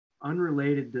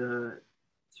unrelated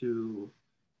to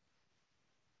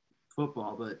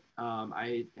football, but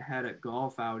I had a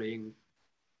golf outing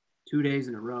 2 days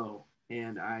in a row,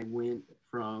 and I went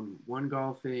from one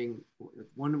golfing.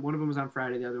 One of them was on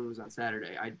Friday, the other one was on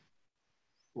Saturday. I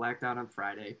blacked out on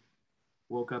Friday,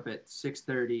 woke up at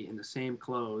 6:30 in the same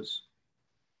clothes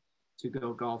to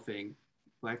go golfing,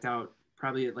 blacked out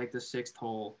probably at like the sixth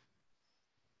hole,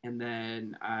 and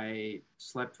then I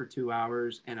slept for 2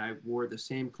 hours and I wore the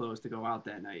same clothes to go out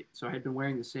that night. So I had been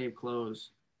wearing the same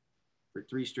clothes for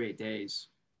 3 straight days,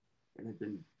 and had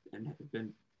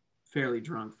been fairly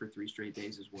drunk for 3 straight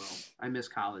days as well. I miss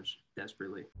college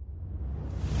desperately.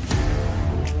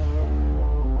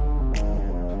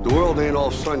 The world ain't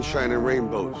all sunshine and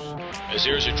rainbows. As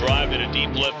here's a drive in a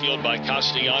deep left field by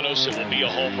Castellanos, it will be a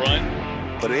home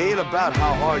run. But it ain't about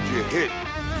how hard you hit.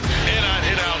 And I'd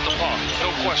hit out the park,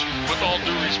 no question, with all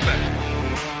due respect.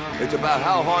 It's about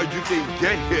how hard you can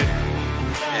get hit.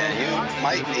 And you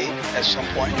might need, at some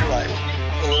point in your life,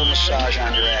 a little massage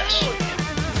on your ass.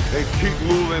 And keep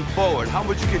moving forward. How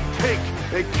much you can take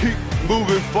and keep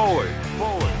moving forward.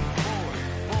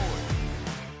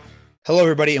 Hello,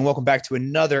 everybody, and welcome back to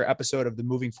another episode of the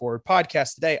Moving Forward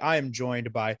podcast. Today, I am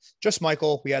joined by just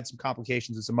Michael. We had some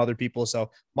complications with some other people, so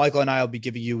Michael and I will be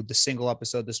giving you the single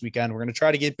episode this weekend. We're going to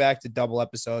try to get back to double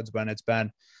episodes, but it's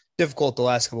been difficult the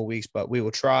last couple of weeks, but we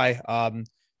will try.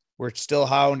 We're still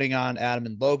hounding on Adam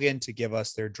and Logan to give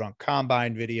us their drunk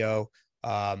combine video.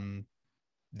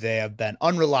 They have been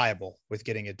unreliable with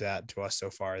getting it to us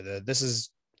so far.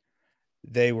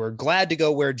 They were glad to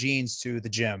go wear jeans to the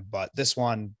gym, but this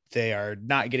one they are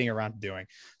not getting around to doing.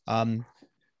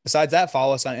 Besides that,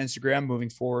 follow us on Instagram, Moving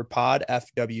Forward Pod,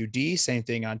 FWD. Same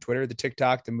thing on Twitter, the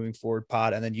TikTok, the Moving Forward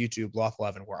Pod, and then YouTube, Loft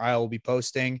 11, where I will be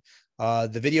posting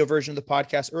the video version of the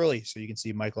podcast early, so you can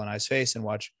see Michael and I's face and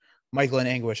watch Michael in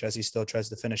anguish as he still tries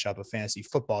to finish up a fantasy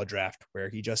football draft where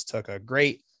he just took a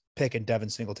great pick in Devin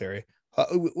Singletary.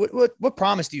 What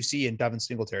promise do you see in Devin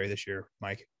Singletary this year,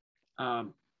 Mike?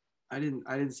 I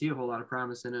didn't see a whole lot of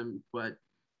promise in him, but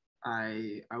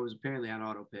I was apparently on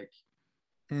auto pick,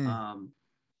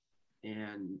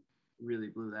 and really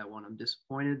blew that one. I'm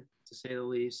disappointed, to say the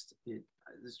least.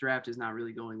 This draft is not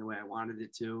really going the way I wanted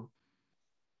it to.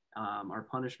 Our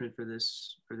punishment for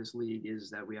this league is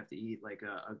that we have to eat like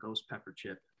a ghost pepper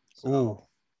chip. So,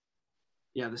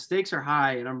 yeah, the stakes are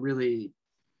high, and I'm really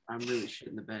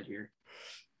shitting the bed here.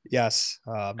 Yes,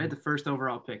 I had the first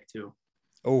overall pick too.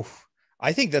 Oh.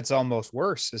 I think that's almost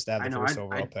worse is to have the first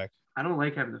overall pick. I don't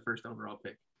like having the first overall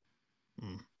pick.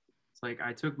 It's like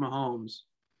I took Mahomes,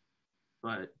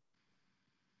 but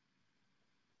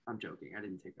I'm joking. I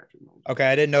didn't take Patrick Mahomes. Okay,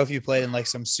 I didn't know if you played in like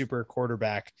some super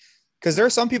quarterback, because there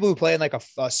are some people who play in like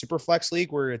a super flex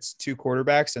league where it's two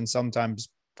quarterbacks and sometimes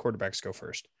quarterbacks go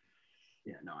first.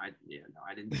 I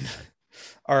didn't do that.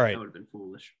 All right. That would have been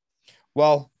foolish.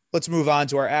 Well, let's move on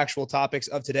to our actual topics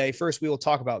of today. First, we will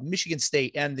talk about Michigan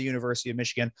State and the University of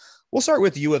Michigan. We'll start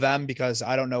with U of M because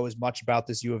I don't know as much about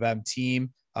this U of M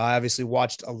team. I obviously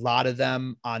watched a lot of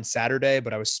them on Saturday,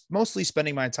 but I was mostly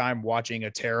spending my time watching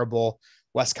a terrible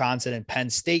Wisconsin and Penn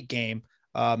State game.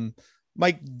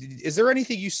 Mike, is there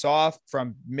anything you saw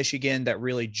from Michigan that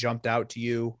really jumped out to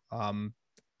you on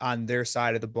their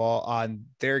side of the ball, on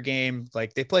their game?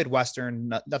 Like, they played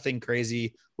Western, nothing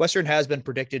crazy. Western has been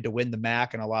predicted to win the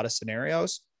MAC in a lot of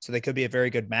scenarios, so they could be a very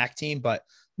good MAC team, but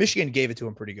Michigan gave it to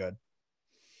them pretty good.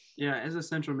 Yeah, as a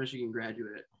Central Michigan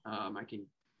graduate, I can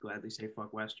gladly say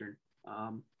fuck Western. I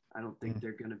don't think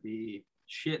they're going to be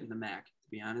shit in the MAC,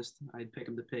 to be honest. I'd pick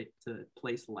them to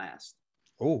place last.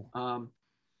 Oh.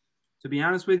 To be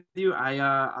honest with you,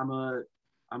 I'm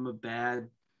a bad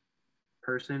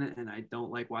person, and I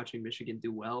don't like watching Michigan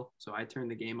do well, so I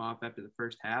turned the game off after the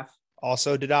first half.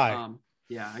 Also did I.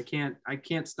 Yeah, I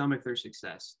can't stomach their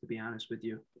success, to be honest with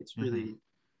you. It's really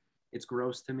it's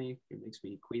gross to me. It makes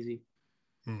me queasy.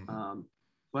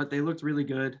 But they looked really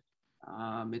good.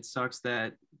 It sucks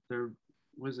that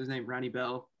what's his name, Ronnie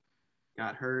Bell,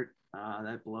 got hurt.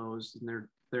 That blows. And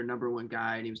their number one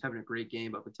guy, and he was having a great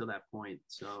game up until that point.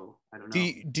 So I don't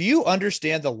know. Do you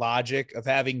understand the logic of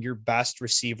having your best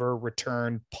receiver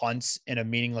return punts in a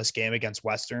meaningless game against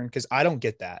Western? Because I don't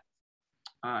get that.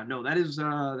 No, that is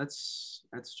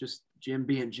that's just Jim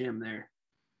being Jim there.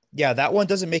 Yeah, that one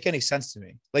doesn't make any sense to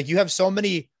me. Like, you have so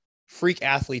many freak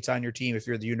athletes on your team if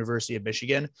you're the University of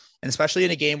Michigan, and especially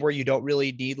in a game where you don't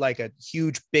really need like a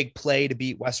huge big play to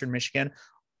beat Western Michigan.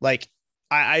 Like,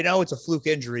 I know it's a fluke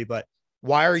injury, but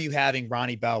why are you having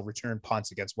Ronnie Bell return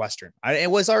punts against Western? They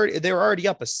were already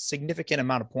up a significant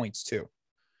amount of points too.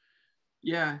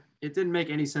 Yeah, it didn't make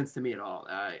any sense to me at all.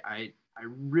 I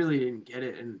really didn't get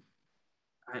it, and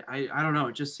I don't know.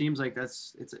 It just seems like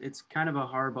it's kind of a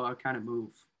Harbaugh kind of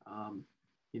move.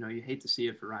 You hate to see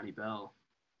it for Ronnie Bell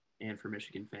and for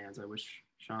Michigan fans. I wish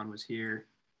Sean was here.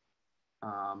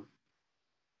 Um,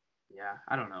 yeah,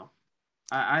 I don't know.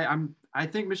 I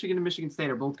think Michigan and Michigan State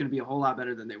are both going to be a whole lot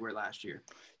better than they were last year.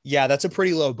 Yeah, that's a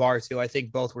pretty low bar too. I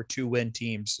think both were 2-win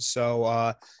teams.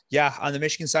 So yeah, on the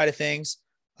Michigan side of things,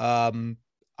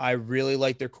 I really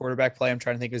like their quarterback play. I'm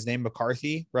trying to think of his name,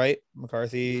 McCarthy, right?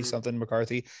 Something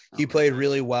McCarthy. He played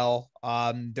really well.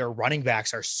 Their running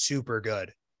backs are super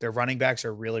good. Their running backs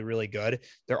are really, really good.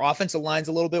 Their offensive line's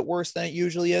a little bit worse than it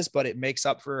usually is, but it makes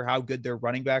up for how good their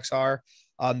running backs are.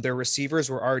 Their receivers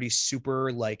were already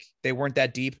super, like, they weren't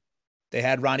that deep. They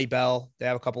had Ronnie Bell. They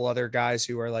have a couple other guys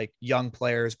who are like young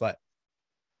players, but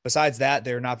besides that,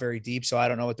 they're not very deep. So I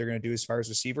don't know what they're going to do as far as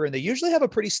receiver. And they usually have a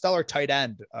pretty stellar tight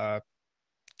end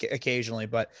occasionally,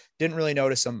 but didn't really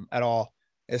notice them at all.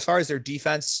 As far as their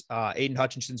defense, Aiden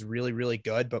Hutchinson's really, really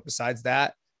good. But besides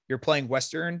that, you're playing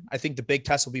Western. I think the big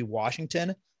test will be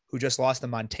Washington, who just lost to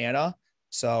Montana.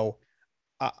 So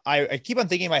I keep on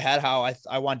thinking in my head how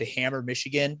I wanted to hammer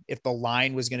Michigan if the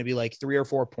line was going to be like 3 or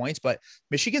 4 points, but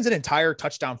Michigan's an entire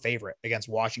touchdown favorite against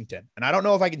Washington. And I don't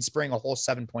know if I can spring a whole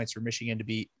 7 points for Michigan to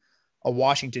beat a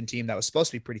Washington team that was supposed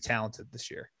to be pretty talented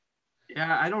this year.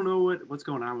 Yeah, I don't know what's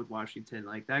going on with Washington.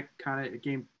 Like, that kind of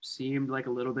game seemed like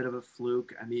a little bit of a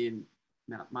fluke. I mean,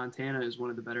 Montana is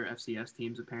one of the better FCS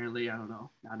teams, apparently. I don't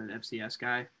know, not an FCS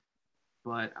guy,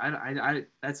 but I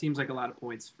that seems like a lot of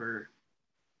points for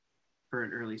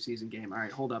an early season game. All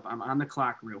right, hold up. I'm on the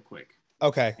clock real quick.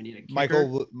 Okay. I need a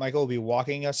kicker. Michael will be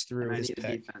walking us through his pick.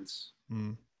 A defense.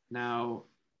 Now,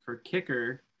 for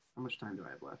kicker, how much time do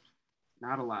I have left?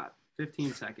 Not a lot.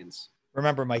 15 seconds.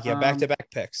 Remember, Mike, you have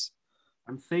back-to-back picks.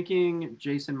 I'm thinking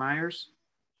Jason Myers.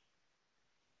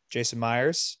 Jason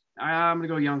Myers. I'm gonna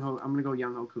go Young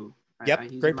Hoku. Yep,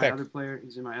 he's great in my pick. other player.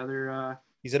 He's in my other.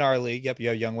 He's in our league. Yep, you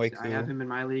have Young Wake. I have him in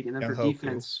my league, and then Young for Hoku.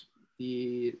 defense,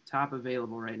 the top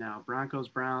available right now: Broncos,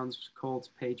 Browns, Colts,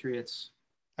 Patriots.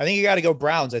 I think you got to go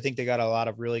Browns. I think they got a lot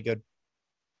of really good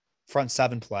front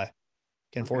seven play.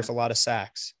 Can force a lot of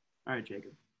sacks. All right,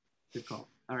 Jacob. Good call.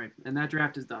 All right, and that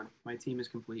draft is done. My team is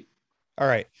complete. All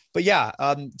right. But yeah,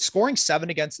 scoring 7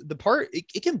 against the part,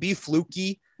 it can be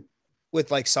fluky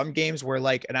with like some games where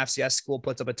like an FCS school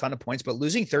puts up a ton of points, but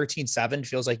losing 13-7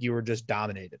 feels like you were just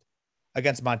dominated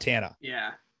against Montana.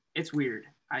 Yeah, it's weird.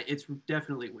 It's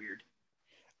definitely weird.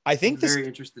 I think I'm very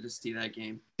interested to see that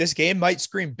game. This game might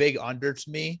scream big under to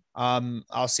me.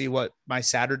 I'll see what my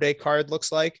Saturday card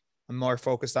looks like. I'm more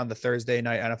focused on the Thursday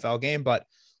night NFL game, but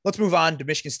let's move on to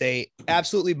Michigan State.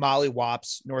 Absolutely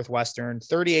mollywops Northwestern,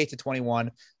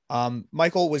 38-21.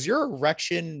 Michael, was your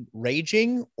erection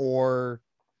raging or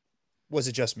was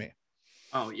it just me?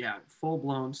 Oh, yeah.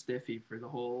 Full-blown stiffy for the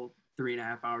whole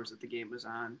 3.5 hours that the game was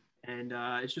on. And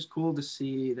it's just cool to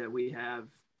see that we have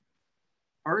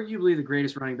arguably the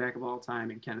greatest running back of all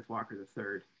time in Kenneth Walker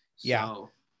III. So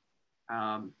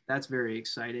that's very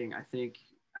exciting.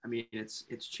 I mean, it's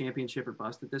championship or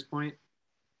bust at this point.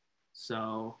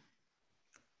 So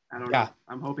I don't know.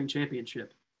 I'm hoping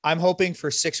championship. I'm hoping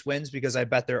for 6 wins because I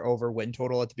bet their over win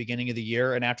total at the beginning of the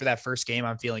year. And after that first game,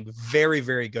 I'm feeling very,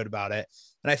 very good about it.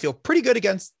 And I feel pretty good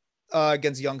against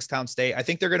Youngstown State. I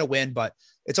think they're going to win, but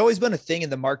it's always been a thing in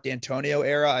the Mark D'Antonio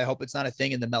era. I hope it's not a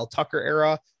thing in the Mel Tucker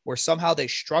era where somehow they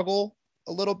struggle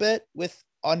a little bit with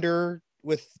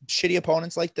shitty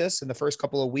opponents like this in the first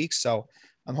couple of weeks. So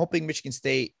I'm hoping Michigan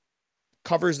State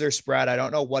covers their spread. I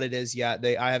don't know what it is yet.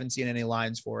 I haven't seen any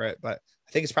lines for it, but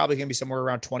I think it's probably going to be somewhere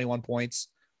around 21 points.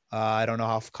 I don't know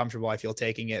how comfortable I feel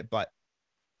taking it, but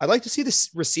I'd like to see the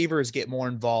receivers get more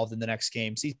involved in the next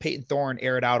game. See Peyton Thorne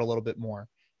air it out a little bit more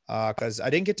because I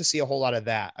didn't get to see a whole lot of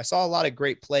that. I saw a lot of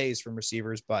great plays from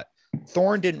receivers, but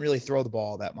Thorne didn't really throw the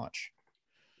ball that much.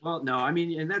 Well, no, I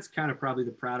mean, and that's kind of probably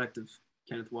the product of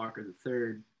Kenneth Walker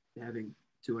III having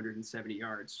 270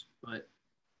 yards. But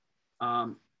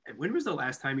when was the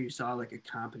last time you saw like a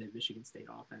competent Michigan State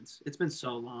offense? It's been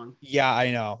so long. Yeah,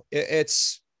 I know.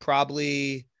 It's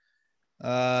probably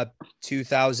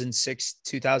 2006,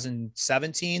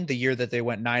 2017, the year that they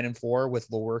went 9-4 with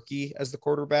Lewerke as the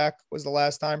quarterback was the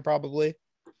last time probably.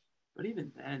 But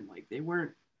even then, like they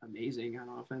weren't amazing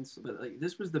on offense, but like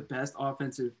this was the best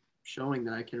offensive showing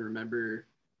that I can remember.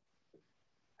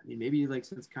 I mean, maybe like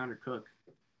since Connor Cook.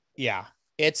 Yeah,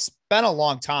 it's been a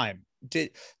long time.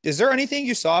 Is there anything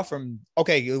you saw from,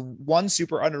 one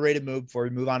super underrated move before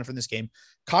we move on from this game?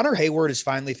 Connor Hayward has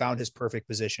finally found his perfect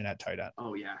position at tight end.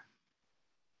 Oh, yeah.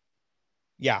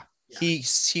 Yeah.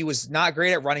 He was not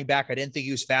great at running back. I didn't think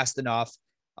he was fast enough.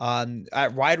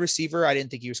 At wide receiver, I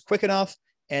didn't think he was quick enough.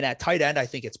 And at tight end, I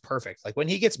think it's perfect. Like when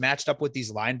he gets matched up with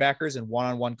these linebackers in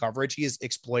one-on-one coverage, he is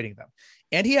exploiting them.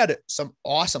 And he had some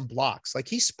awesome blocks. Like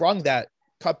he sprung that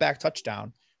cutback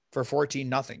touchdown for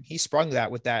 14-0. He sprung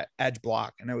that with that edge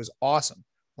block, and it was awesome.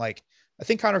 Like I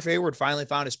think Connor Fayward finally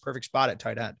found his perfect spot at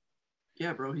tight end.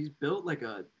 Yeah, bro, he's built like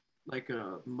a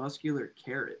muscular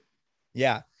carrot.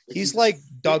 Yeah, he's like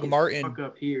Doug Martin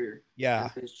up here. Yeah,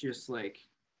 it's just like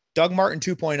Doug Martin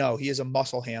 2.0. He is a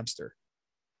muscle hamster.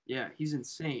 Yeah, he's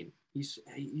insane.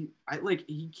 He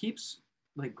keeps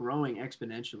like growing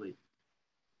exponentially.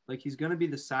 Like he's gonna be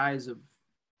the size of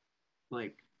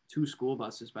like 2 school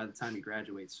buses by the time he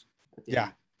graduates.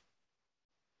 End.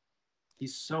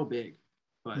 He's so big,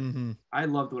 but I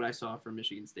loved what I saw from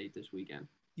Michigan State this weekend.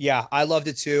 Yeah, I loved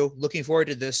it too. Looking forward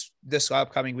to this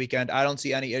upcoming weekend. I don't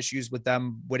see any issues with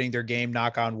them winning their game.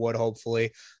 Knock on wood,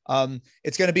 hopefully.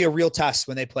 It's going to be a real test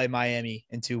when they play Miami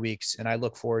in 2 weeks, and I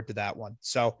look forward to that one.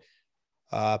 So,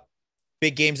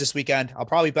 big games this weekend. I'll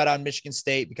probably bet on Michigan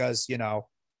State because,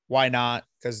 why not?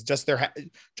 Because just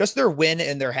their win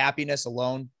and their happiness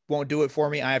alone won't do it for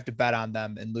me. I have to bet on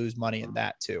them and lose money in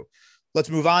that too. Let's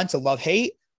move on to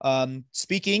love-hate.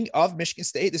 Speaking of Michigan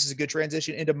State, this is a good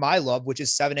transition into my love, which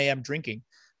is 7 a.m. drinking.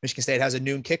 Michigan State has a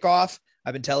noon kickoff.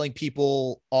 I've been telling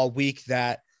people all week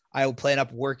that I will plan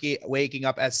up waking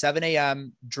up at 7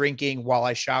 a.m. drinking while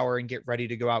I shower and get ready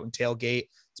to go out and tailgate.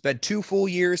 It's been 2 full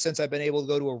years since I've been able to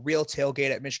go to a real tailgate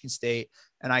at Michigan State,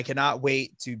 and I cannot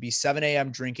wait to be 7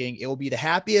 a.m. drinking. It will be the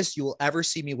happiest you will ever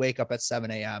see me wake up at 7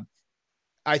 a.m.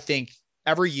 I think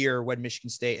every year when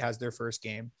Michigan State has their first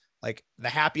game. Like the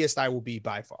happiest I will be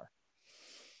by far.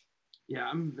 Yeah,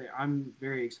 I'm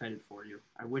very excited for you.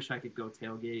 I wish I could go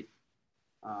tailgate.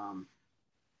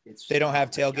 They don't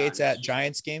have tailgates at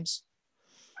Giants games.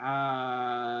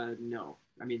 No.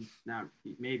 I mean, now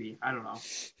maybe I don't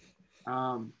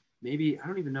know. Maybe I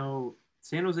don't even know.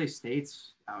 San Jose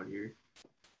State's out here,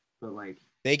 but like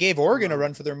they gave Oregon a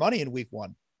run for their money in week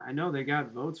 1. I know they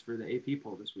got votes for the AP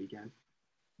poll this weekend,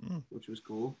 which was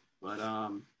cool. But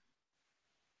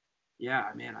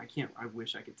yeah, man, I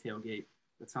wish I could tailgate.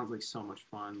 That sounds like so much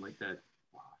fun. Like that,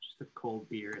 just a cold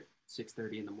beer at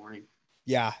 6:30 in the morning.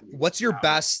 Yeah. What's your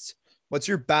best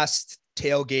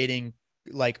tailgating,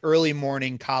 like early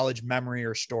morning college memory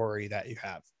or story that you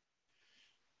have?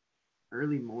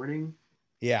 Early morning?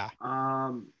 Yeah.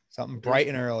 Something bright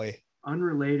and early.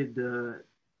 Unrelated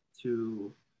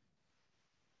to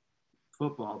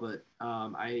football, but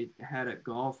I had a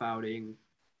golf outing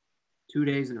 2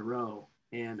 days in a row.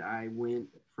 And I went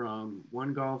from one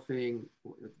of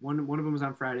them was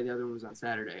on Friday, the other one was on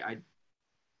Saturday. I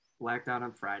blacked out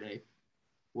on Friday,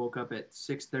 woke up at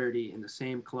 6:30 in the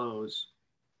same clothes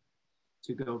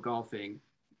to go golfing,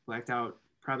 blacked out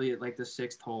probably at like the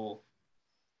 6th hole.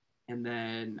 And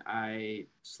then I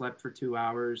slept for 2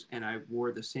 hours and I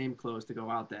wore the same clothes to go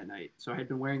out that night. So I had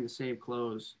been wearing the same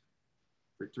clothes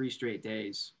for 3 straight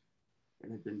days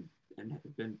and had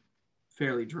been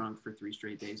fairly drunk for 3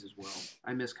 straight days as well.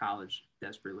 I miss college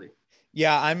desperately.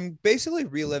 Yeah, I'm basically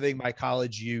reliving my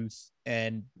college youth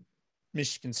and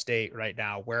Michigan State right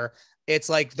now, where it's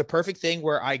like the perfect thing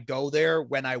where I go there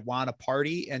when I want to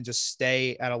party and just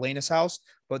stay at Elena's house,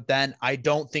 but then I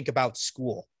don't think about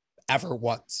school ever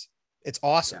once. It's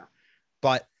awesome. Yeah.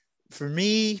 But for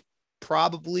me,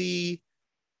 probably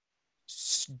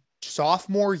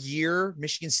sophomore year,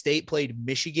 Michigan State played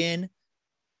Michigan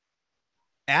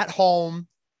at home.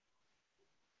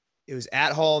 It was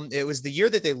at home. It was the year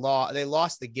that they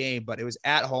lost the game, but it was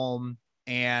at home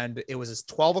and it was a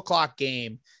 12 o'clock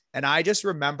game. And I just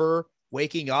remember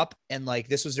waking up and like,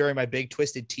 this was during my big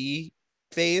Twisted Tea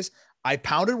phase. I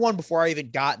pounded one before I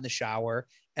even got in the shower.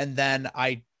 And then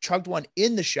I chugged one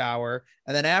in the shower.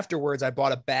 And then afterwards I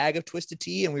bought a bag of Twisted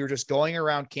Tea and we were just going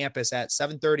around campus at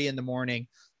 7:30 in the morning,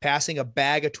 passing a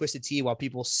bag of Twisted Tea while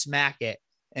people smack it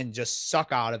and just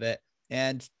suck out of it.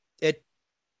 And it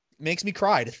makes me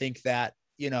cry to think that,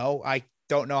 I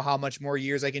don't know how much more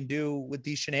years I can do with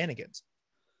these shenanigans.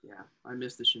 Yeah, I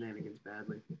miss the shenanigans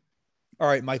badly. All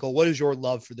right, Michael, what is your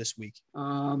love for this week?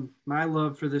 My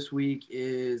love for this week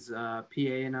is PA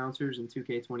announcers in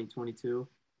 2K 2022.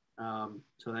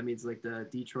 So that means like the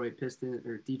Detroit Pistons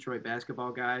or Detroit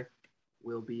basketball guy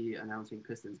will be announcing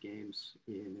Pistons games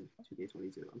in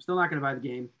 2K22. I'm still not going to buy the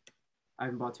game. I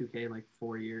haven't bought 2K in like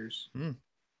 4 years.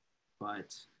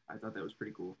 But I thought that was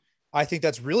pretty cool. I think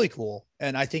that's really cool.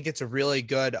 And I think it's a really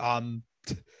good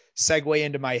segue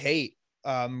into my hate.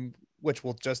 which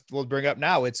we'll bring up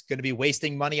now. It's going to be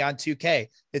wasting money on 2K.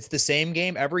 It's the same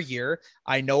game every year.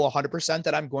 I know 100%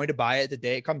 that I'm going to buy it the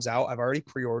day it comes out. I've already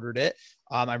pre-ordered it.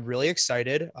 I'm really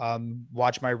excited.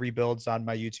 Watch my rebuilds on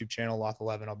my YouTube channel, Loth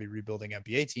 11. I'll be rebuilding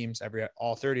NBA teams,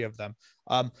 all 30 of them.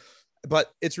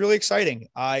 But it's really exciting.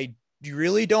 You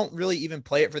really don't really even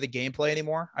play it for the gameplay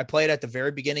anymore. I play it at the very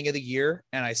beginning of the year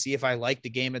and I see if I like the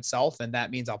game itself. And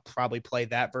that means I'll probably play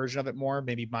that version of it more,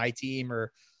 maybe my team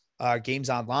or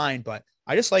games online. But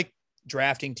I just like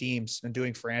drafting teams and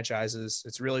doing franchises.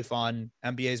 It's really fun.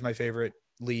 NBA is my favorite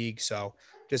league. So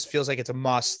just feels like it's a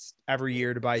must every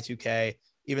year to buy 2K,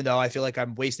 even though I feel like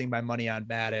I'm wasting my money on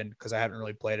Madden because I haven't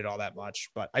really played it all that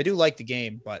much, but I do like the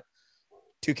game. But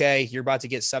 2K, you're about to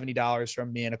get $70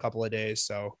 from me in a couple of days,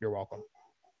 so you're welcome.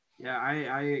 Yeah,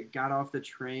 I got off the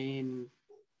train.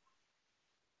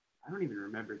 I don't even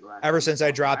remember the last. Ever since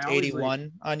I dropped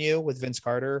 81 on you with Vince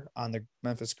Carter on the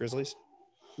Memphis Grizzlies.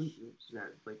 Is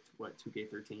that like what,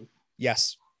 2K13?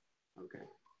 Yes. Okay.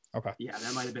 Yeah,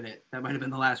 that might have been it. That might have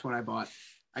been the last one I bought.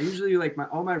 I usually like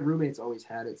all my roommates always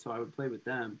had it, so I would play with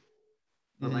them.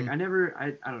 But like I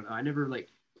don't know. I never like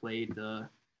played the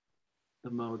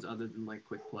modes other than like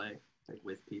quick play, like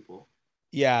with people.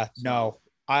 Yeah, so.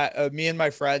 No, me and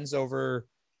my friends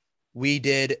we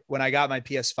did, when I got my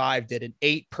PS5, did an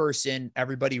 8-person,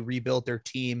 everybody rebuilt their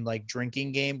team, like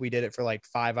drinking game. We did it for like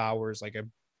 5 hours, like a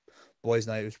boys'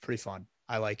 night. It was pretty fun.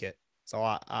 I like it. So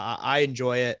I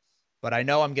enjoy it, but I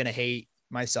know I'm going to hate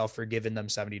myself for giving them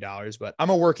 $70, but I'm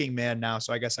a working man now,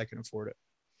 so I guess I can afford it.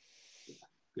 Yeah,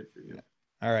 good for you.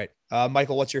 Yeah. All right.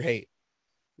 Michael, what's your hate?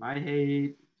 My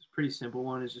hate, pretty simple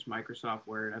one, is just Microsoft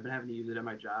Word. I've been having to use it at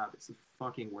my job. It's the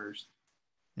fucking worst.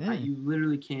 You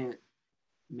literally can't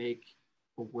make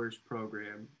a worse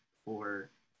program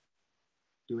for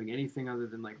doing anything other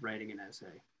than like writing an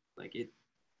essay. Like it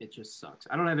just sucks.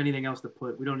 I don't have anything else to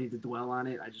put. We don't need to dwell on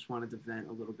it. I just wanted to vent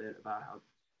a little bit about how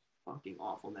fucking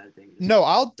awful that thing is. No,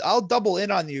 I'll double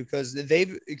in on you because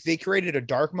they created a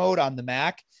dark mode on the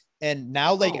Mac. And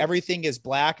now like everything is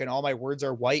black and all my words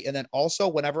are white. And then also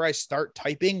whenever I start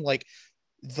typing, like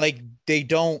they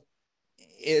don't,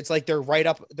 it's like they're right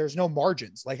up. There's no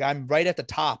margins. Like I'm right at the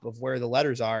top of where the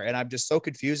letters are. And I'm just so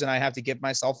confused. And I have to give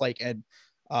myself like an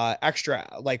extra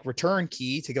like return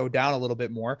key to go down a little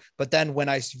bit more. But then when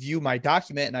I view my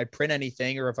document and I print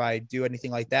anything, or if I do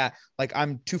anything like that, like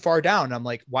I'm too far down. And I'm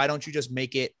like, why don't you just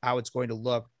make it how it's going to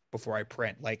look before I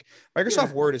print? Like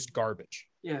Microsoft Word is garbage.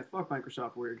 Yeah, fuck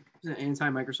Microsoft Word. It's an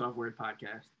anti-Microsoft Word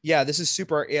podcast. Yeah, this is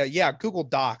super. Yeah, Google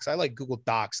Docs. I like Google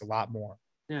Docs a lot more.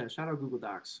 Yeah, shout out Google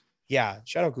Docs. Yeah,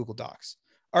 shout out Google Docs.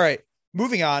 All right,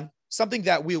 moving on. Something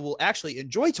that we will actually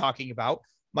enjoy talking about.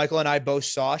 Michael and I both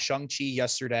saw Shang-Chi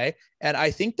yesterday, and I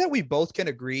think that we both can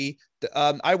agree.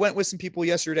 I went with some people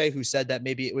yesterday who said that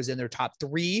maybe it was in their top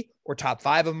 3 or top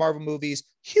 5 of Marvel movies.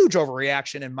 Huge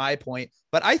overreaction in my point,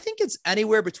 but I think it's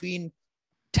anywhere between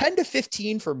 10 to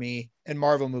 15 for me in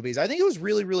Marvel movies. I think it was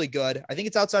really, really good. I think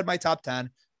it's outside my top 10.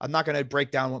 I'm not going to break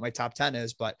down what my top 10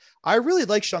 is, but I really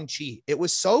like Shang-Chi. It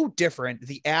was so different,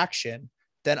 the action,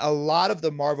 than a lot of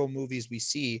the Marvel movies we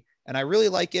see. And I really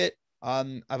like it.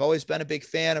 I've always been a big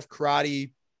fan of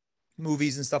karate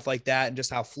movies and stuff like that, and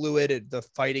just how fluid the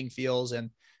fighting feels. And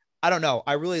I don't know,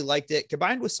 I really liked it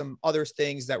combined with some other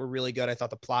things that were really good. I thought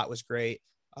the plot was great.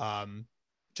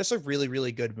 Just a really,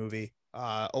 really good movie.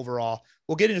 Overall,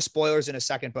 we'll get into spoilers in a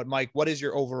second, but Mike, what is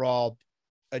your overall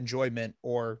enjoyment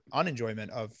or unenjoyment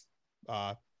of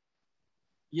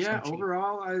Shang-Chi?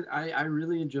 Overall I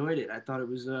really enjoyed it. I thought it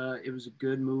was a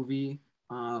good movie.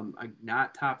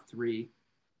 Not top 3,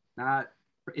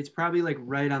 it's probably like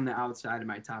right on the outside of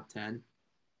my top 10.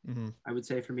 I would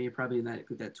say for me, probably in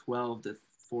that 12 to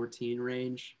 14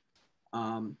 range.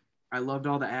 I loved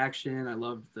all the action. I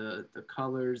loved the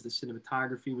colors. The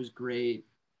cinematography was great.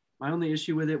 My only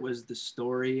issue with it was the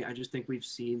story. I just think we've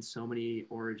seen so many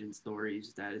origin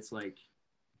stories that it's like,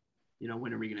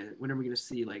 when are we gonna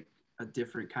see like a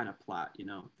different kind of plot?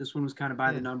 This one was kind of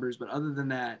by the numbers, but other than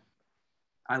that,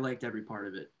 I liked every part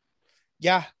of it.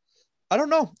 Yeah, I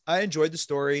don't know. I enjoyed the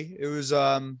story. It was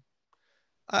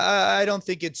I don't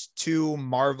think it's too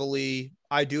marvelly.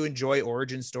 I do enjoy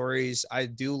origin stories. I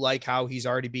do like how he's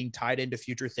already being tied into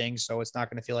future things, so it's not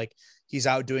going to feel like he's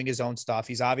out doing his own stuff.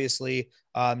 He's obviously,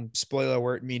 spoiler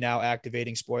alert, me now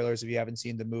activating spoilers. If you haven't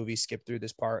seen the movie, skip through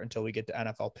this part until we get to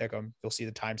NFL Pick'em. You'll see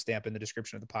the timestamp in the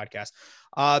description of the podcast.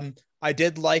 I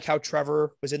did like how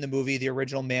Trevor was in the movie, the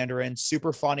original Mandarin.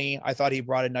 Super funny. I thought he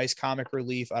brought a nice comic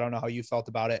relief. I don't know how you felt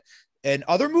about it. In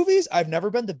other movies, I've never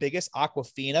been the biggest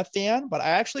Awkwafina fan, but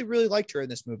I actually really liked her in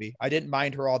this movie. I didn't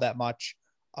mind her all that much.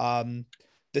 The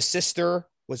sister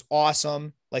was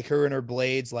awesome. Like her and her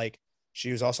blades, like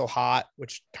She was also hot,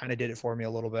 which kind of did it for me a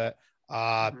little bit.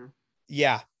 Mhm.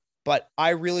 Yeah, but I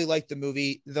really liked the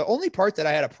movie. The only part that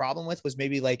I had a problem with was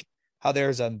maybe like how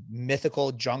there's a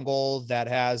mythical jungle that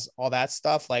has all that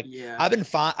stuff. Like Yeah. I've been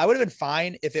fine. I would have been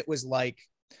fine if it was like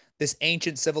this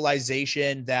ancient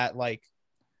civilization that like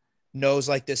knows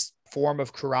like this form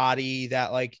of karate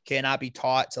that like cannot be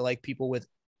taught to like people with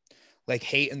like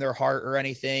hate in their heart or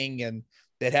anything. And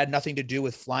that had nothing to do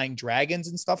with flying dragons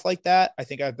and stuff like that. I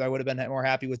think I would have been more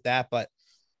happy with that. But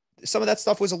some of that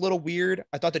stuff was a little weird.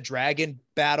 I thought the dragon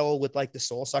battle with like the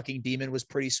soul sucking demon was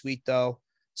pretty sweet though.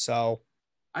 So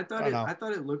I thought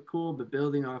it looked cool, but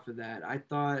building off of that, I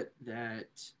thought that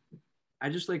I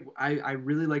just like I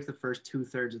really liked the first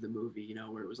 2/3 of the movie, you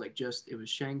know, where it was like it was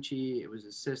Shang-Chi, it was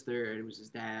his sister, and it was his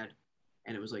dad,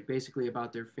 and it was like basically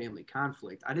about their family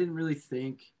conflict. I didn't really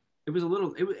think it was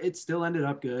it still ended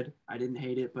up good. I didn't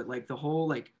hate it, but like the whole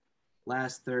like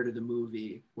last third of the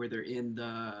movie where they're in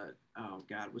the oh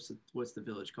god, what's the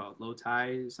village called? Low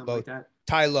Tai, something like that.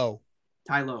 Tai Lo.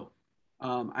 Tai Lo.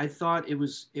 I thought it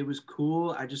was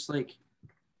cool. I just like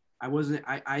I wasn't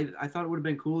I thought it would have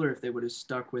been cooler if they would have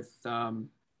stuck with a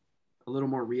little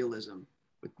more realism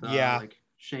with like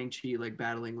Shang-Chi like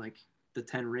battling like the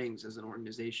 10 Rings as an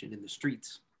organization in the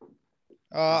streets.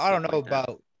 I don't know Like that.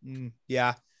 about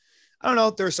yeah. I don't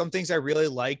know. There's some things I really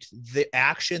liked. The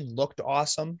action looked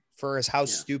awesome for as how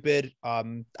stupid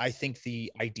I think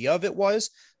the idea of it was.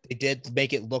 They did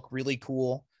make it look really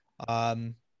cool.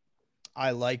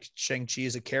 I liked Shang-Chi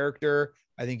as a character.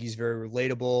 I think he's very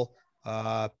relatable.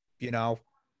 You know,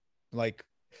 like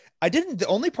the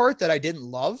only part that I didn't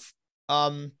love,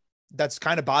 that's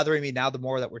kind of bothering me now, the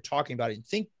more that we're talking about it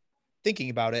and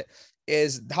thinking about it,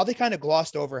 is how they kind of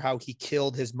glossed over how he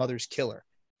killed his mother's killer.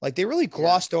 Like they really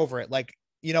glossed over it. Like,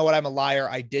 you know what? I'm a liar.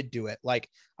 I did do it. Like,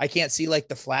 I can't see like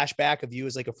the flashback of you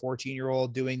as like a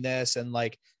 14-year-old doing this and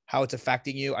like how it's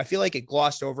affecting you. I feel like it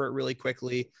glossed over it really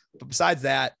quickly. But besides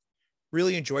that,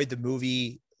 really enjoyed the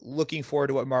movie. Looking forward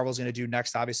to what Marvel's going to do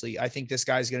next. Obviously, I think this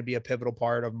guy's going to be a pivotal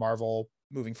part of Marvel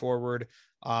moving forward.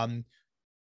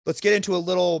 Let's get into a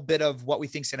little bit of what we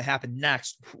think is going to happen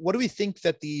next. What do we think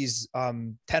that these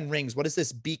 10 rings, what is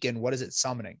this beacon? What is it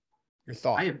summoning? Your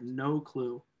thought? I have no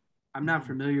clue. I'm not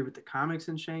familiar with the comics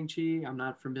in Shang-Chi. I'm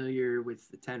not familiar with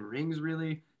the 10 Rings,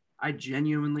 really. I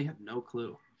genuinely have no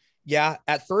clue. Yeah,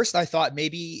 at first I thought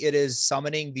maybe it is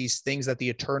summoning these things that the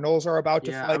Eternals are about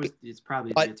to fight. It's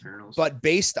probably the Eternals. But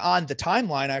based on the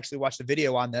timeline, I actually watched a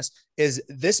video on this, is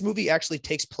this movie actually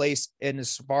takes place in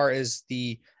as far as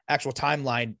the actual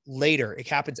timeline later. It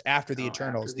happens after the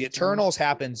Eternals. The Eternals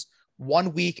happens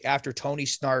 1 week after Tony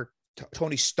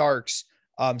Stark's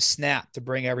snap to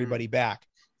bring everybody back.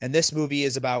 And this movie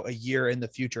is about a year in the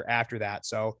future after that.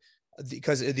 So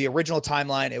because the original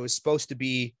timeline, it was supposed to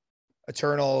be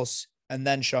Eternals and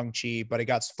then Shang-Chi, but it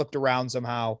got flipped around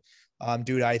somehow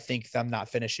due to, I think, them not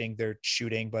finishing their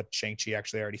shooting, but Shang-Chi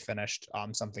actually already finished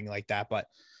something like that. But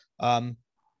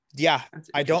yeah,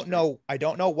 I don't know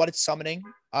what it's summoning.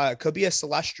 It could be a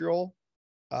celestial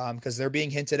because they're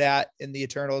being hinted at in the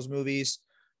Eternals movies.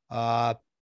 I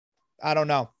don't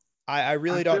know. I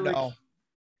really don't know.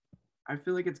 I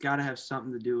feel like it's got to have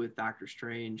something to do with Doctor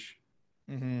Strange.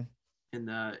 Mm-hmm.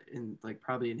 In like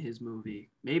probably in his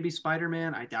movie, maybe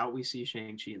Spider-Man. I doubt we see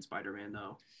Shang-Chi and Spider-Man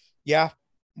though. Yeah,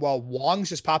 well, Wong's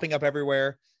just popping up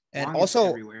everywhere, and Wong also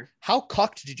everywhere. How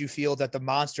cucked did you feel that the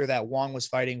monster that Wong was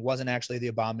fighting wasn't actually the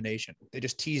Abomination? They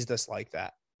just teased us like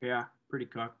that. Yeah, pretty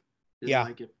cucked.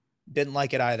 Didn't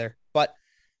like it either. But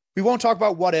we won't talk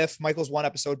about What If. Michael's one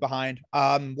episode behind.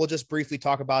 We'll just briefly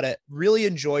talk about it. Really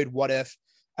enjoyed What If.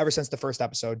 Ever since the first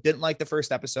episode. Didn't like the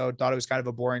first episode, thought it was kind of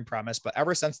a boring premise, but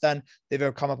ever since then,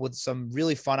 they've come up with some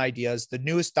really fun ideas. The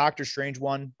newest Doctor Strange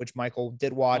one, which Michael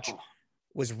did watch,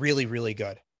 was really, really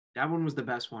good. That one was the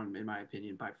best one, in my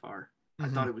opinion, by far. Mm-hmm.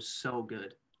 I thought it was so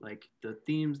good. Like the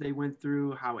themes they went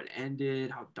through, how it ended,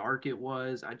 how dark it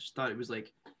was. I just thought it was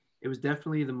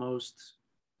definitely the most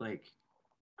like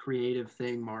creative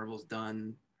thing Marvel's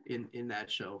done in that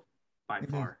show by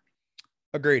far.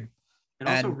 Agreed. It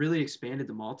also really expanded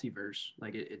the multiverse.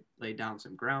 Like it laid down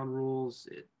some ground rules.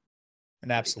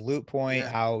 An absolute point,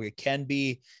 how it can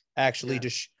be actually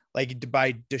just like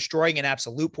by destroying an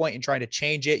absolute point and trying to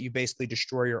change it, you basically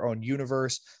destroy your own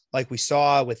universe. Like we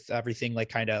saw with everything like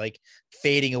kind of like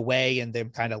fading away and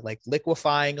them kind of like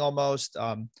liquefying almost.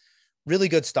 Really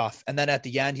good stuff. And then at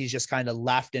the end, he's just kind of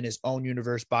left in his own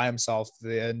universe by himself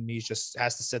and he just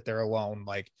has to sit there alone.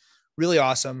 Like really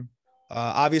awesome.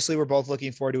 Obviously, we're both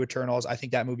looking forward to Eternals. I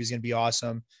think that movie is going to be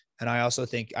awesome. And I also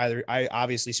think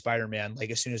obviously Spider-Man, like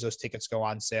as soon as those tickets go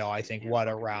on sale, I think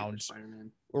around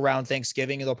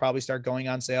Thanksgiving, they'll probably start going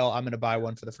on sale. I'm going to buy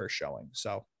one for the first showing.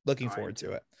 So looking forward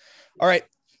to it. All right,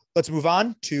 let's move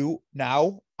on to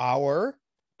now our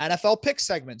NFL pick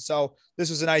segment. So this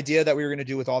was an idea that we were going to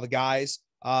do with all the guys,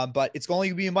 but it's only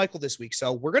going to be Michael this week.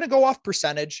 So we're going to go off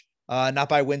percentage, not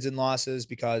by wins and losses,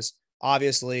 because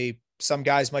obviously some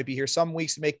guys might be here some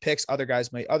weeks to make picks. Other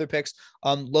guys might other picks.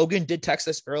 Logan did text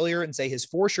us earlier and say his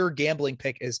for sure gambling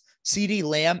pick is CD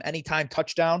Lamb anytime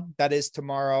touchdown. That is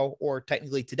tomorrow, or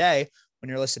technically today when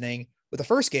you're listening, with the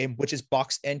first game, which is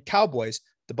Bucks and Cowboys.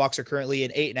 The Bucks are currently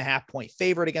an 8.5 point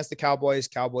favorite against the Cowboys.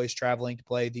 Cowboys traveling to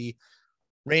play the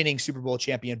reigning Super Bowl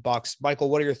champion Bucks. Michael,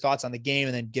 what are your thoughts on the game?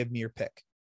 And then give me your pick.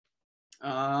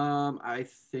 I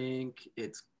think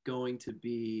it's going to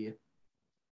be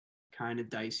kind of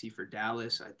dicey for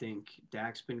Dallas. I think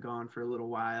Dak's been gone for a little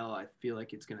while. I feel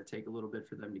like it's going to take a little bit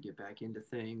for them to get back into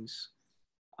things.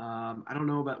 I don't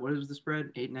know about, what is the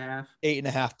spread? 8.5?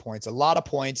 8.5 points. A lot of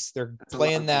points. They're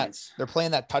playing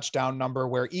that touchdown number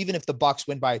where even if the Bucks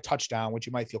win by a touchdown, which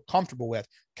you might feel comfortable with,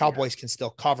 Cowboys can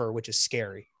still cover, which is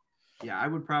scary. Yeah, I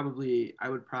would probably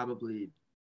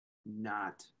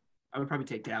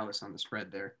take Dallas on the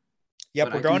spread there.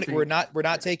 Yep, we're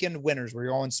not taking winners. We're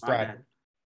going spread.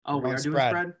 Oh, we are doing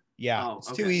spread? Yeah,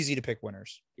 it's too easy to pick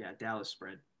winners. Yeah, Dallas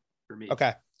spread for me.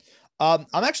 Okay. I'm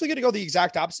actually going to go the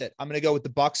exact opposite. I'm going to go with the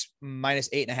Bucks minus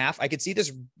 8.5. I could see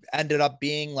this ended up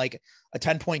being like a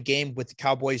 10-point game with the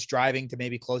Cowboys driving to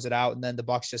maybe close it out, and then the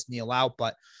Bucks just kneel out.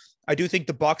 But I do think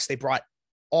the Bucks, they brought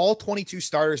all 22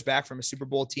 starters back from a Super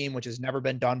Bowl team, which has never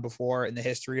been done before in the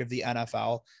history of the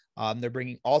NFL. They're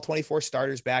bringing all 24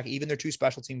 starters back, even their 2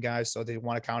 special team guys. So they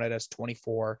want to count it as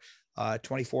 24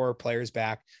 players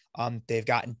back. They've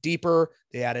gotten deeper.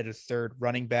 They added a 3rd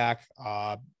running back.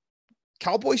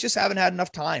 Cowboys just haven't had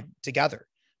enough time together.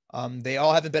 They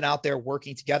all haven't been out there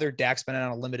working together. Dak's been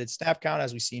on a limited snap count,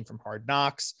 as we've seen from Hard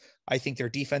Knocks. I think their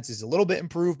defense is a little bit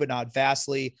improved, but not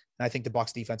vastly. And I think the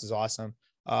Bucs defense is awesome.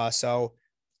 So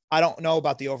I don't know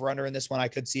about the over-under in this one. I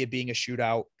could see it being a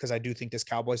shootout because I do think this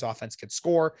Cowboys offense could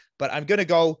score, but I'm going to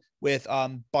go with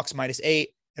Bucks minus 8,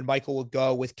 and Michael will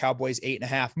go with Cowboys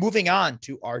 8.5. Moving on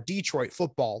to our Detroit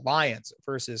Football Lions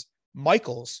versus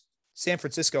Michael's San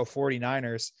Francisco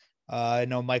 49ers. I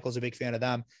know Michael's a big fan of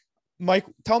them. Mike,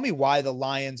 tell me why the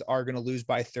Lions are going to lose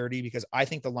by 30, because I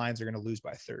think the Lions are going to lose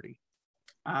by 30.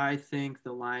 I think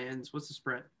the Lions, what's the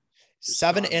spread?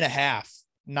 7.5.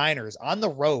 Niners on the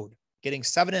road getting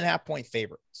 7.5 point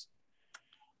favorites.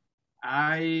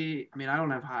 I mean, I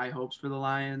don't have high hopes for the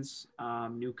Lions.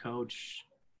 New coach,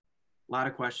 a lot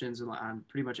of questions on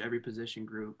pretty much every position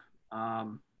group.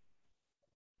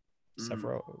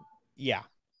 Yeah.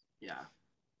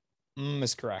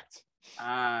 Is correct.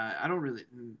 I don't really,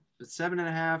 but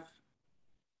 7.5.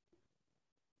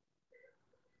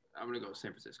 I'm gonna go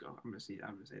San Francisco. I'm gonna say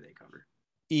they cover.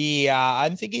 Yeah,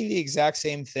 I'm thinking the exact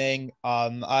same thing.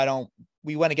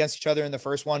 We went against each other in the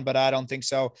first one, but I don't think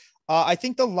so. I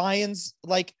think the Lions,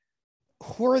 like,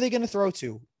 who are they going to throw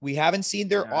to? We haven't seen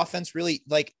their offense really,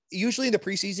 like, usually in the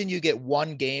preseason, you get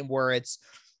one game where it's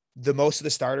the most of the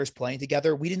starters playing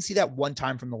together. We didn't see that one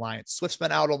time from the Lions. Swift's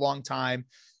been out a long time.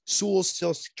 Sewell's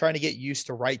still trying to get used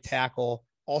to right tackle.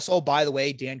 Also, by the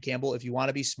way, Dan Campbell, if you want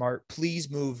to be smart, please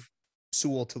move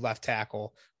Sewell to left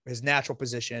tackle, his natural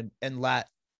position, and let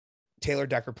Taylor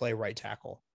Decker play right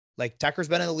tackle. Like, Decker's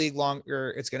been in the league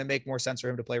longer. It's going to make more sense for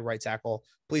him to play right tackle.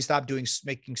 Please stop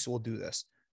making Sewell do this.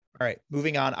 All right,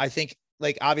 moving on. I think,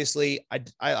 like, obviously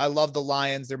I love the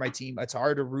Lions. They're my team. It's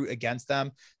hard to root against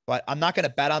them, but I'm not going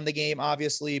to bet on the game,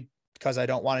 obviously, because I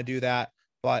don't want to do that.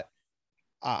 But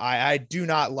I do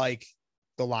not like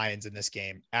the Lions in this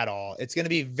game at all. It's going to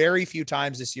be very few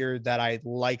times this year that I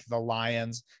like the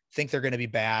Lions, think they're going to be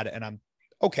bad, and I'm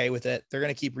okay with it. They're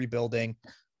going to keep rebuilding.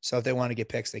 So if they want to get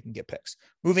picks, they can get picks.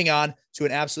 Moving on to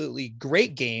an absolutely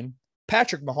great game,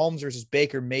 Patrick Mahomes versus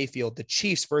Baker Mayfield, the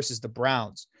Chiefs versus the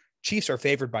Browns. Chiefs are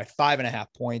favored by 5.5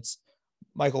 points.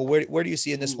 Michael, where do you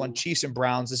see in this one? Chiefs and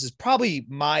Browns. This is probably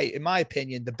in my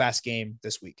opinion, the best game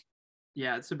this week.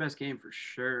 Yeah, it's the best game for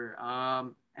sure.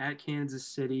 At Kansas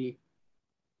City.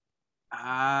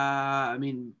 I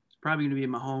mean, it's probably going to be a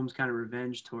Mahomes kind of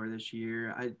revenge tour this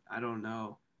year. I don't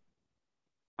know.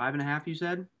 5.5, you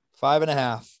said?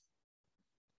 5.5.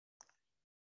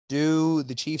 Do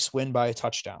the Chiefs win by a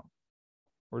touchdown,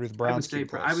 or do the Browns keep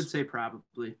close? I would say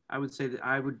probably. I would say that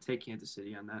I would take Kansas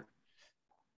City on that.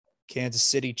 Kansas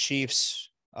City Chiefs.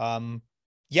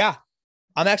 Yeah,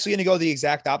 I'm actually going to go the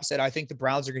exact opposite. I think the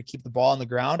Browns are going to keep the ball on the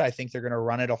ground. I think they're going to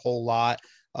run it a whole lot.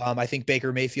 I think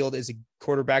Baker Mayfield is a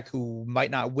quarterback who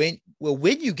might not will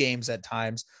win you games at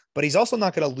times, but he's also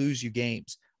not going to lose you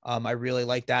games. I really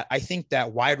like that. I think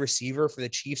that wide receiver for the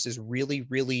Chiefs is really,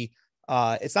 really,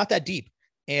 it's not that deep.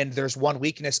 And there's one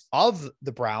weakness of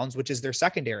the Browns, which is their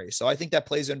secondary. So I think that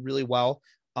plays in really well.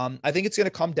 I think it's going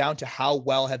to come down to how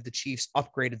well have the Chiefs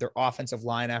upgraded their offensive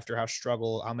line after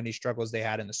how many struggles they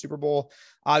had in the Super Bowl.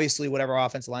 Obviously, whatever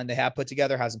offensive line they have put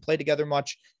together hasn't played together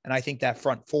much. And I think that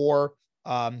front four,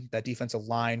 that defensive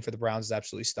line for the Browns is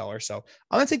absolutely stellar. So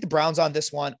I'm going to take the Browns on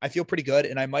this one. I feel pretty good.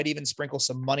 And I might even sprinkle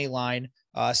some money line,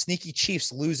 sneaky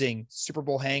Chiefs losing Super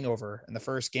Bowl hangover in the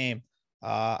first game.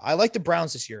 I like the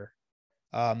Browns this year,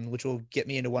 which will get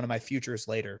me into one of my futures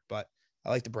later, but I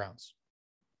like the Browns.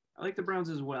 I like the Browns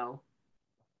as well.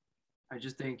 I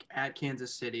just think at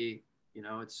Kansas City,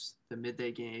 it's the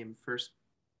midday game, first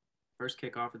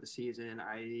kickoff of the season.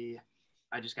 I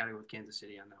just got to go with Kansas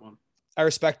City on that one. I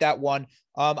respect that one.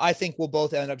 I think we'll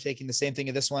both end up taking the same thing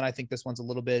in this one. I think this one's a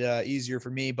little bit easier for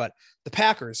me, but the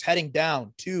Packers heading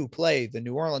down to play the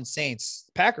New Orleans Saints.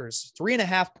 Packers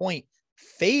 3.5-point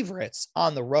favorites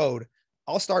on the road.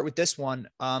 I'll start with this one.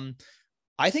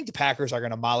 I think the Packers are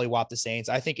going to mollywop the Saints.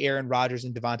 I think Aaron Rodgers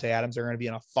and Devontae Adams are going to be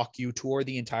on a fuck you tour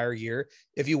the entire year.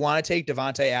 If you want to take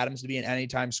Devontae Adams to be an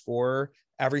anytime scorer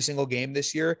every single game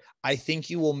this year, I think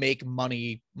you will make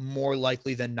money more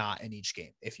likely than not in each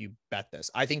game if you bet this.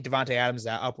 I think Devontae Adams is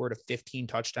at upward of 15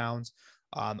 touchdowns.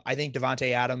 I think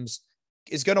Devontae Adams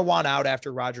is going to want out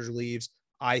after Rodgers leaves.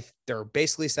 They're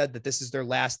basically said that this is their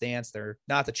last dance. They're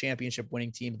not the championship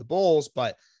winning team of the Bulls,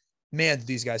 but man, do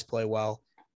these guys play well.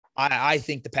 I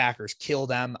think the Packers kill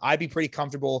them. I'd be pretty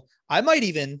comfortable. I might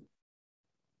even,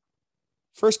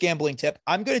 first gambling tip,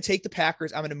 I'm going to take the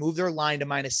Packers. I'm going to move their line to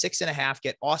 -6.5,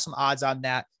 get awesome odds on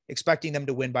that, expecting them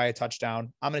to win by a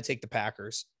touchdown. I'm going to take the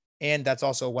Packers. And that's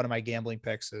also one of my gambling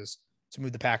picks is to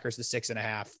move the Packers to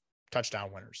 6.5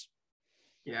 touchdown winners.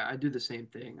 Yeah, I do the same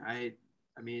thing. I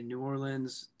mean, New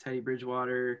Orleans, Teddy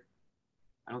Bridgewater,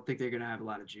 I don't think they're going to have a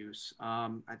lot of juice. I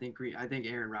think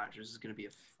Aaron Rodgers is going to be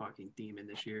a fucking demon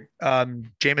this year.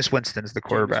 Jameis Winston is the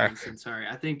quarterback. Winston, sorry.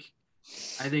 I think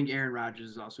Aaron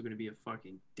Rodgers is also going to be a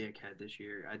fucking dickhead this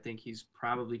year. I think he's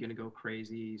probably going to go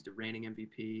crazy. He's the reigning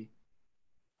MVP.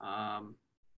 I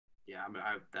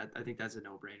think that's a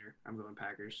no-brainer. I'm going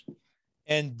Packers.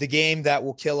 And the game that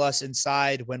will kill us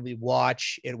inside when we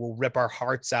watch, it will rip our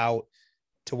hearts out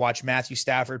to watch Matthew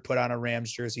Stafford put on a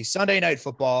Rams jersey. Sunday Night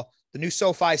Football, the new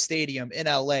SoFi Stadium in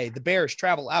LA. The Bears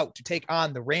travel out to take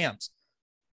on the Rams.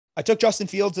 I took Justin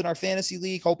Fields in our fantasy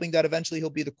league, hoping that eventually he'll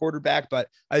be the quarterback, but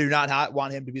I do not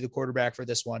want him to be the quarterback for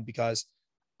this one because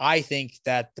I think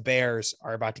that the Bears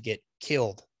are about to get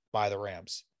killed by the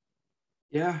Rams.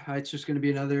 Yeah, it's just going to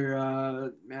be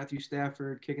another Matthew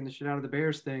Stafford kicking the shit out of the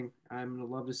Bears thing. I'm going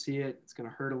to love to see it. It's going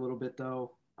to hurt a little bit,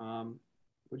 though.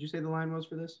 What'd you say the line was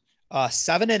for this?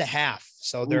 7.5.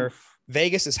 So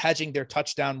Vegas is hedging their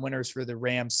touchdown winners for the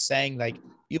Rams, saying like,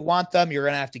 you want them, you're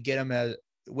going to have to get them a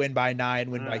win by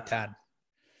 9, win by 10.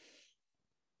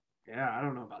 Yeah, I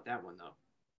don't know about that one, though.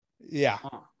 Yeah.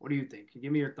 What do you think?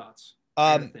 Give me your thoughts.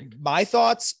 My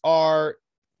thoughts are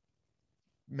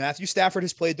Matthew Stafford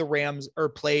has played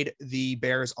the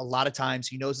Bears a lot of times.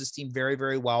 He knows this team very,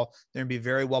 very well. They're going to be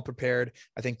very well prepared.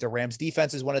 I think the Rams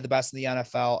defense is one of the best in the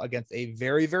NFL against a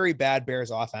very, very bad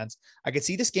Bears offense. I could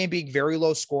see this game being very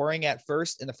low scoring at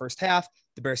first in the first half.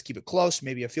 The Bears keep it close,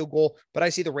 maybe a field goal, but I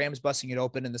see the Rams busting it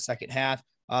open in the second half.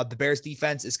 The Bears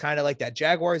defense is kind of like that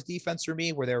Jaguars defense for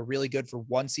me, where they're really good for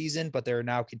one season, but they're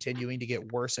now continuing to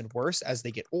get worse and worse as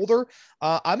they get older.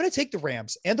 I'm going to take the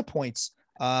Rams and the points.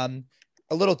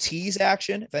 A little tease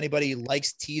action. If anybody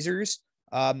likes teasers,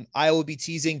 I will be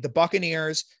teasing the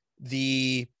Buccaneers,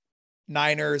 the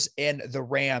Niners, and the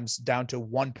Rams down to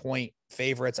 1-point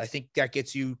favorites. I think that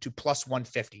gets you to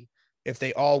 +150 if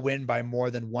they all win by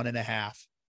more than 1.5.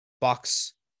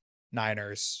 Bucks,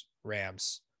 Niners,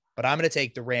 Rams. But I'm going to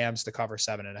take the Rams to cover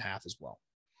 7.5 as well.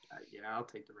 Yeah, I'll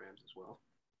take the Rams as well.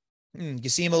 You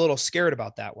seem a little scared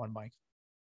about that one, Mike.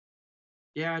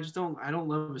 Yeah, I don't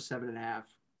love a 7.5.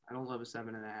 I don't love a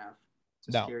 7.5.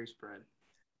 It's a scary spread.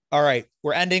 All right.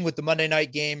 We're ending with the Monday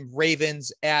night game.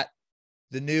 Ravens at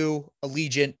the new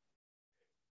Allegiant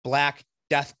Black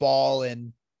Death Ball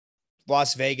in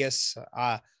Las Vegas.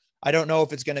 I don't know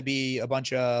if it's going to be a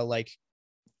bunch of like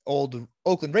old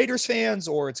Oakland Raiders fans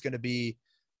or it's going to be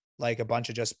like a bunch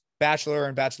of just bachelor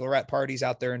and bachelorette parties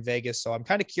out there in Vegas. So I'm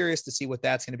kind of curious to see what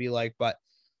that's going to be like. But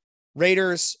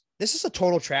Raiders, this is a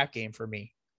total trap game for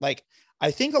me. Like, I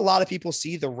think a lot of people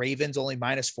see the Ravens only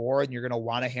 -4 and you're going to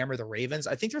want to hammer the Ravens.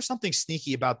 I think there's something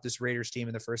sneaky about this Raiders team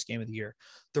in the first game of the year.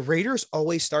 The Raiders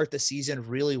always start the season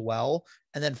really well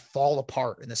and then fall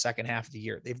apart in the second half of the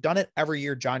year. They've done it every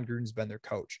year. John Gruden's been their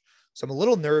coach. So I'm a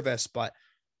little nervous, but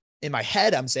in my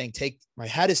head, I'm saying my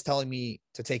head is telling me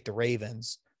to take the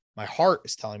Ravens. My heart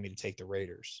is telling me to take the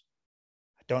Raiders.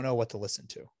 I don't know what to listen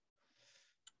to.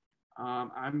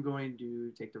 I'm going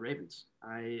to take the Ravens.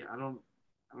 I don't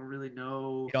really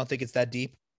know. You don't think it's that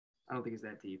deep? I don't think it's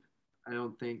that deep. I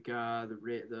don't think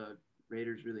the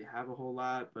Raiders really have a whole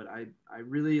lot, but I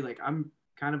really like. I'm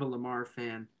kind of a Lamar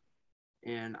fan,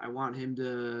 and I want him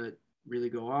to really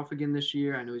go off again this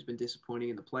year. I know he's been disappointing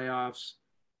in the playoffs,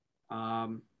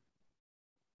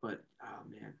 but oh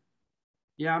man,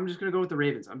 yeah, I'm just gonna go with the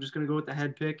Ravens. I'm just gonna go with the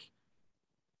head pick.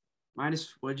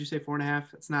 Minus, what did you say,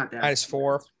 4.5? It's not that.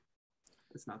 -4.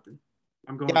 It's nothing.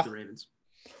 I'm going with the Ravens.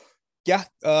 Yeah.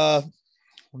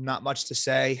 Not much to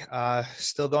say.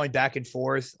 Still going back and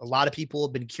forth. A lot of people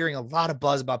have been hearing a lot of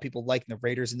buzz about people liking the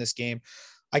Raiders in this game.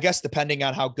 I guess depending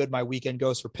on how good my weekend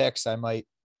goes for picks, I might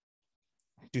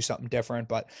do something different.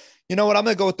 But you know what? I'm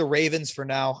going to go with the Ravens for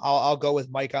now. I'll go with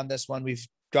Mike on this one. We've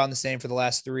gone the same for the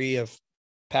last 3 of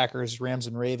Packers, Rams,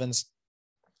 and Ravens.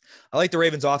 I like the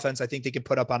Ravens offense. I think they can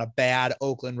put up on a bad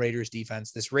Oakland Raiders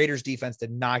defense. This Raiders defense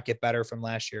did not get better from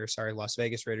last year. Sorry, Las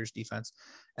Vegas Raiders defense.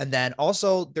 And then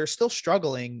also they're still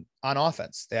struggling on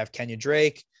offense. They have Kenya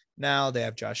Drake. Now they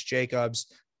have Josh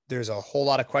Jacobs. There's a whole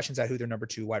lot of questions at who their number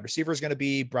 2 wide receiver is going to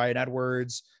be. Brian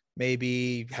Edwards,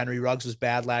 maybe Henry Ruggs was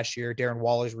bad last year. Darren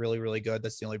Waller is really, really good.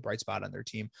 That's the only bright spot on their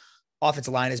team.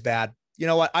 Offensive line is bad. You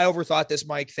know what? I overthought this,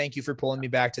 Mike. Thank you for pulling me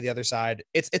back to the other side.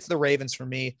 It's the Ravens for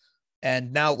me.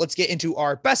 And now let's get into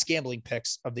our best gambling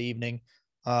picks of the evening.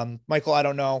 Michael, I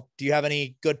don't know. Do you have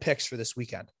any good picks for this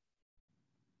weekend?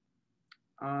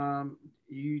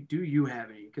 You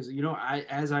have any? Because, you know,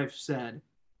 as I've said,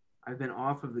 I've been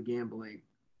off of the gambling.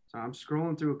 So I'm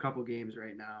scrolling through a couple games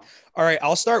right now. All right.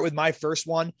 I'll start with my first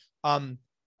one.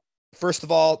 First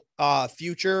of all,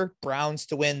 future Browns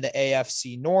to win the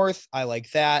AFC North. I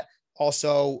like that.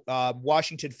 Also,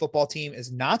 Washington football team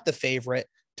is not the favorite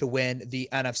to win the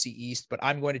NFC East, but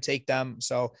I'm going to take them.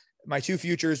 So my 2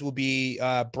 futures will be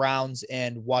Browns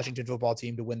and Washington football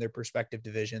team to win their respective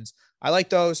divisions. I like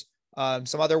those.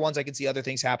 Some other ones, I can see other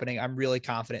things happening. I'm really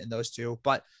confident in those 2,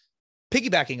 but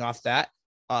piggybacking off that,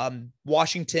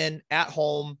 Washington at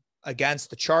home against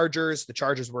the Chargers. The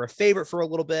Chargers were a favorite for a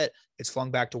little bit. It's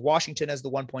flung back to Washington as the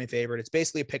 1-point favorite. It's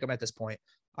basically a pick 'em at this point.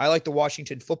 I like the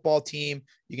Washington football team.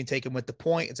 You can take them with the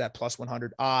point. It's at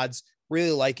 +100 odds.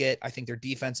 Really like it. I think their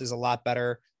defense is a lot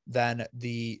better than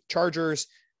the Chargers.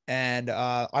 And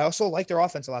I also like their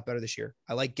offense a lot better this year.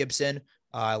 I like Gibson.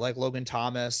 I like Logan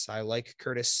Thomas. I like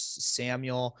Curtis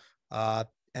Samuel. And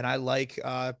I like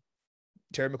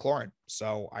Terry McLaurin.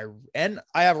 So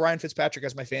I have Ryan Fitzpatrick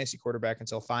as my fantasy quarterback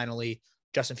until finally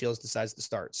Justin Fields decides to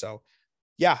start. So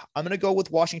yeah, I'm going to go with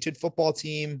Washington football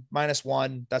team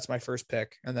 -1. That's my first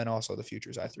pick. And then also the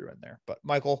futures I threw in there. But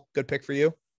Michael, good pick for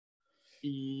you.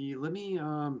 Let me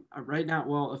right now.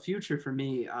 Well, a future for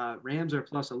me. Rams are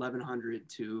 +1100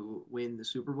 to win the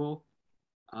Super Bowl.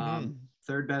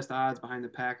 Third best odds behind the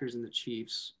Packers and the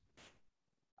Chiefs.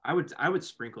 I would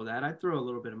sprinkle that. I'd throw a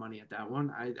little bit of money at that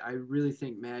one. I really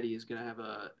think Maddie is going to have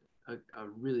a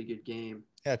really good game.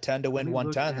 Yeah, 10 to win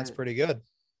 110. That's pretty good.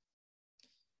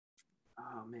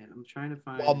 Oh man, I'm trying to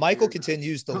find. While Michael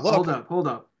continues to look. Hold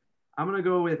up. I'm going to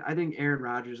go with, I think Aaron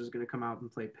Rodgers is going to come out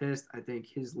and play pissed. I think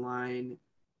his line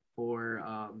for,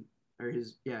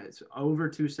 it's over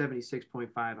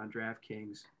 276.5 on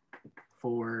DraftKings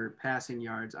for passing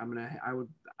yards. I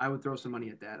would throw some money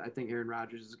at that. I think Aaron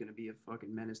Rodgers is going to be a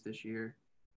fucking menace this year.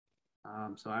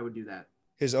 So I would do that.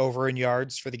 His over in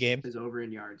yards for the game? His over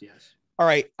in yards, yes. All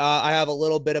right. I have a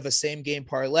little bit of a same game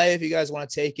parlay if you guys want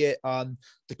to take it.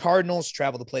 The Cardinals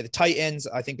travel to play the Titans.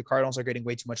 I think the Cardinals are getting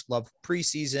way too much love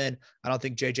preseason. I don't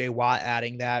think JJ Watt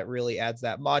adding that really adds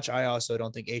that much. I also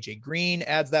don't think AJ Green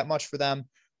adds that much for them.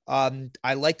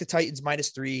 I like the Titans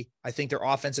 -3. I think their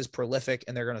offense is prolific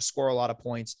and they're going to score a lot of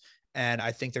points. And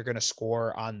I think they're going to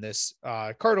score on this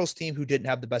Cardinals team who didn't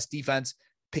have the best defense.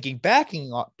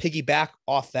 Piggyback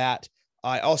off that,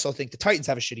 I also think the Titans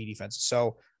have a shitty defense.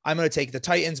 So I'm going to take the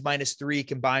Titans -3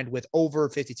 combined with over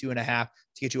 52.5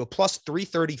 to get you a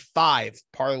 +335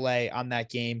 parlay on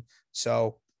that game.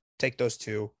 So take those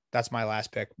 2. That's my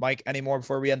last pick. Mike, any more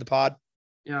before we end the pod?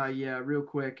 Yeah, real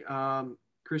quick.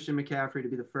 Christian McCaffrey to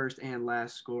be the first and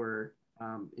last scorer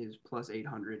is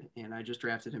 +800, and I just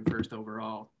drafted him first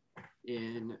overall.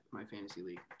 in my fantasy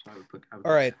league. So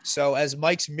All right. So as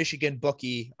Mike's Michigan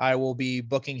bookie, I will be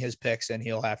booking his picks, and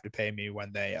he'll have to pay me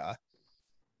when they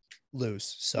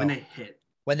lose. So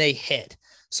when they hit.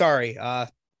 Sorry.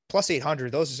 Plus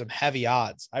 800. Those are some heavy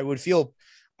odds. I'd feel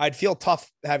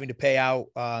tough having to pay out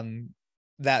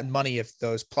that money if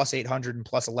those plus 800 and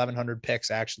plus 1100 picks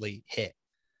actually hit.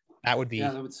 That would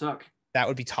that would suck. That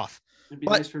would be tough. It'd be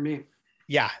nice for me.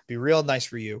 Yeah, be real nice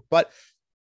for you. But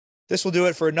this will do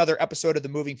it for another episode of the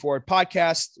Moving Forward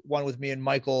podcast. One with me and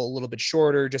Michael, a little bit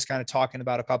shorter, just kind of talking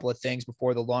about a couple of things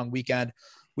before the long weekend.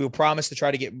 We will promise to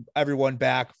try to get everyone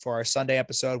back for our Sunday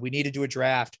episode. We need to do a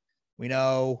draft. We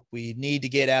know we need to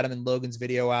get Adam and Logan's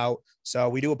video out. So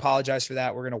we do apologize for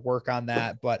that. We're going to work on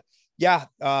that. But yeah,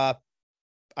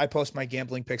 I post my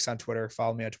gambling picks on Twitter.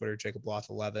 Follow me on Twitter, Jacob Loth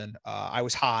 11. I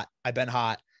was hot. I've been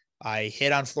hot. I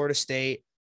hit on Florida State.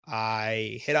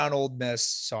 I hit on Ole Miss.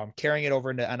 So I'm carrying it over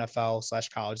into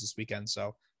NFL/college this weekend.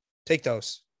 So take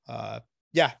those.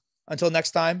 Yeah. Until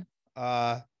next time.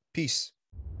 Peace.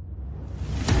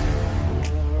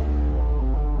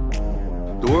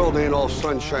 The world ain't all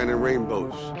sunshine and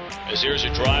rainbows, As here's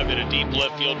a drive in a deep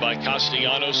left field by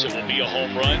Castellanos. It will be a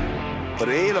home run. but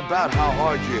it ain't about how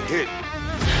hard you hit.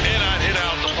 And I'd hit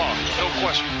out the park, no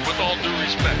question, with all due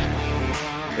respect.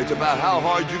 It's about how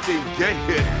hard you can get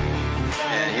hit.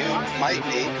 And you might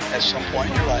need, at some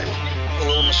point in your life, a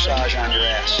little massage on your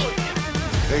ass.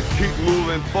 And keep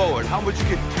moving forward. How much you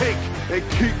can take and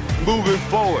keep moving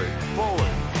forward.